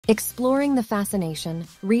Exploring the fascination,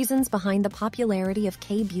 reasons behind the popularity of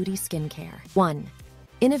K-beauty skincare. 1.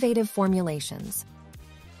 Innovative formulations.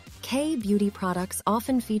 K-beauty products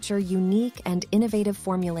often feature unique and innovative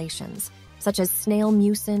formulations, such as snail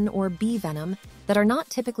mucin or bee venom, that are not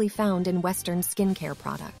typically found in Western skincare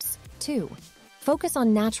products. 2. Focus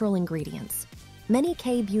on natural ingredients. Many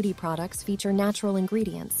K-beauty products feature natural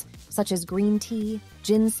ingredients, such as green tea,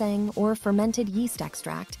 ginseng, or fermented yeast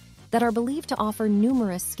extract, that are believed to offer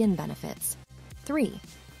numerous skin benefits. 3.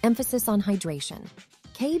 Emphasis on hydration.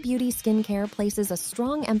 K-beauty skincare places a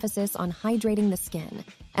strong emphasis on hydrating the skin,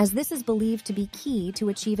 as this is believed to be key to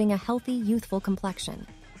achieving a healthy, youthful complexion.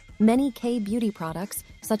 Many K-beauty products,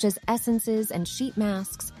 such as essences and sheet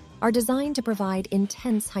masks, are designed to provide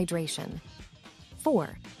intense hydration.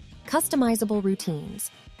 4. Customizable routines.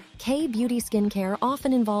 K-beauty skincare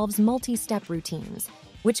often involves multi-step routines,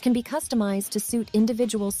 which can be customized to suit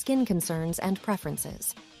individual skin concerns and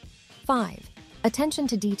preferences. 5. Attention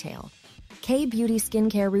to detail. K-beauty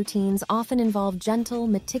skincare routines often involve gentle,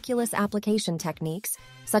 meticulous application techniques,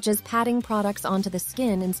 such as patting products onto the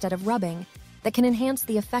skin instead of rubbing, that can enhance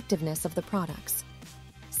the effectiveness of the products.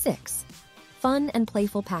 6. Fun and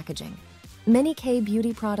playful packaging. Many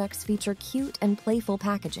K-beauty products feature cute and playful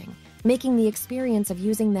packaging, making the experience of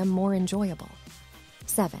using them more enjoyable.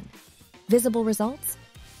 7. Visible results.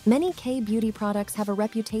 Many K-beauty products have a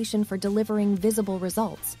reputation for delivering visible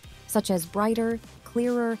results, such as brighter,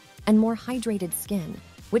 clearer, and more hydrated skin,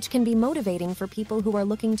 which can be motivating for people who are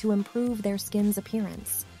looking to improve their skin's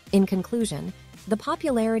appearance. In conclusion, the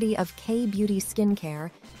popularity of K-beauty skincare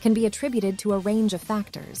can be attributed to a range of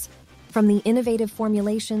factors, from the innovative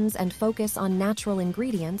formulations and focus on natural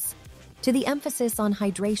ingredients to the emphasis on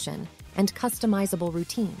hydration and customizable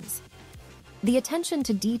routines. The attention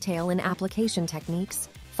to detail in application techniques,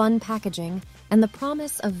 fun packaging, and the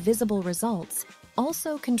promise of visible results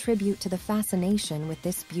also contribute to the fascination with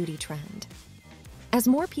this beauty trend. As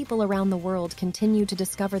more people around the world continue to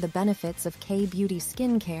discover the benefits of K-beauty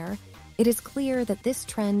skincare, it is clear that this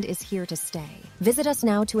trend is here to stay. Visit us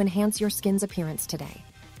now to enhance your skin's appearance today.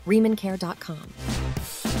 RemanCare.com.